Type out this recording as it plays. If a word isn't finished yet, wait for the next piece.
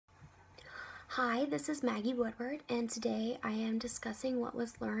Hi, this is Maggie Woodward, and today I am discussing what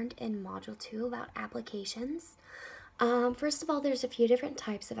was learned in Module 2 about applications. First of all, there's a few different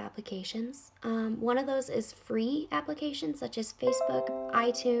types of applications. One of those is free applications such as Facebook,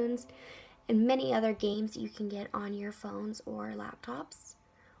 iTunes, and many other games you can get on your phones or laptops,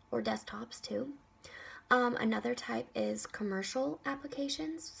 or desktops too. Another type is commercial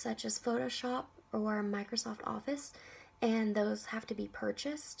applications such as Photoshop or Microsoft Office, and those have to be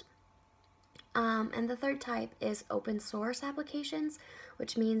purchased. And the third type is open source applications,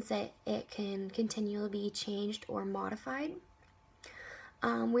 which means that it can continually be changed or modified.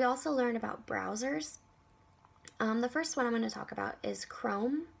 We also learned about browsers. The first one I'm going to talk about is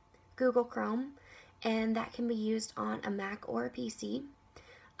Chrome, Google Chrome, and that can be used on a Mac or a PC.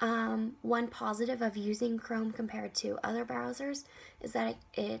 One positive of using Chrome compared to other browsers is that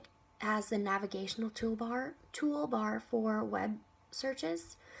it has the navigational toolbar for web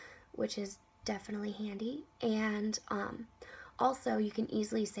searches, which is definitely handy. And also you can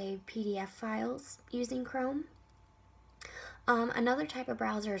easily save PDF files using Chrome. Another type of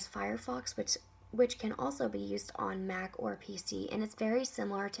browser is Firefox, which can also be used on Mac or PC, and it's very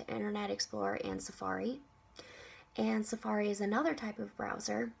similar to Internet Explorer and Safari. And Safari is another type of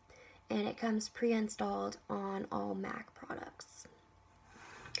browser, and it comes pre-installed on all Mac products.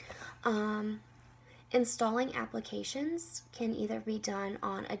 Installing applications can either be done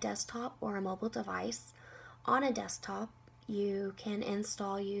on a desktop or a mobile device. On a desktop, you can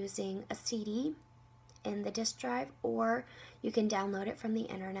install using a CD in the disk drive, or you can download it from the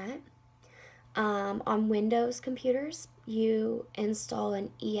internet. On Windows computers, you install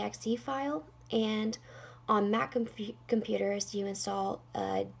an exe file, and on Mac computers, you install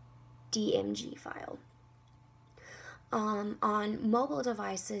a DMG file. On mobile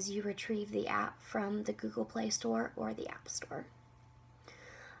devices, you retrieve the app from the Google Play Store or the App Store.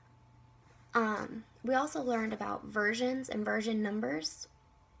 We also learned about versions and version numbers.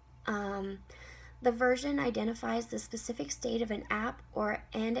 The version identifies the specific state of an app,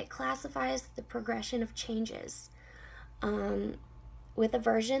 and it classifies the progression of changes. With a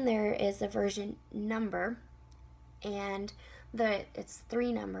version, there is a version number, and it's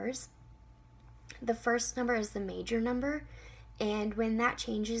 3 numbers. The first number is the major number, and when that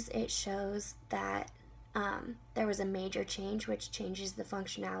changes, it shows that there was a major change, which changes the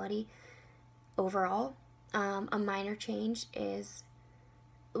functionality overall. A minor change is,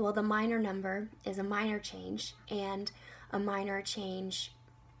 well, the minor number is a minor change, and a minor change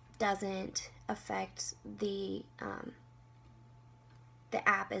doesn't affect the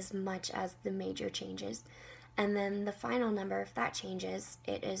app as much as the major changes. And then the final number, if that changes,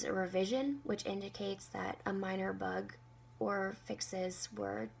 it is a revision, which indicates that a minor bug or fixes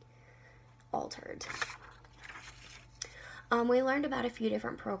were altered. We learned about a few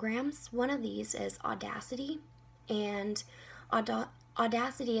different programs. One of these is Audacity, and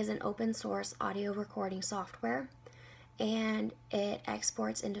Audacity is an open source audio recording software, and it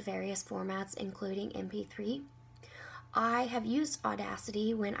exports into various formats, including MP3. I have used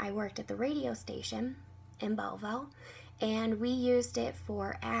Audacity when I worked at the radio station in Belleville, and we used it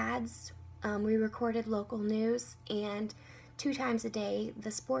for ads. We recorded local news, and 2 times a day the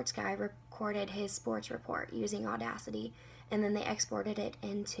sports guy recorded his sports report using Audacity, and then they exported it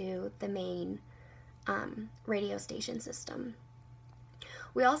into the main radio station system.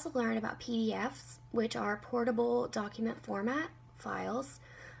 We also learned about PDFs, which are portable document format files.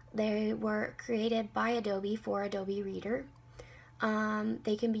 They were created by Adobe for Adobe Reader.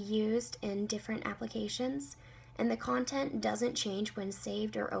 They can be used in different applications, and the content doesn't change when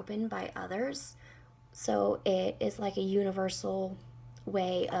saved or opened by others, so it is like a universal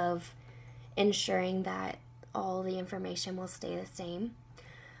way of ensuring that all the information will stay the same.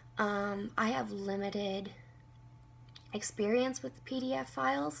 I have limited experience with PDF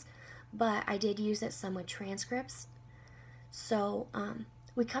files, but I did use it some with transcripts. So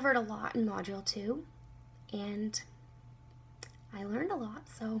we covered a lot in Module 2, and I learned a lot,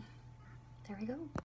 so there we go.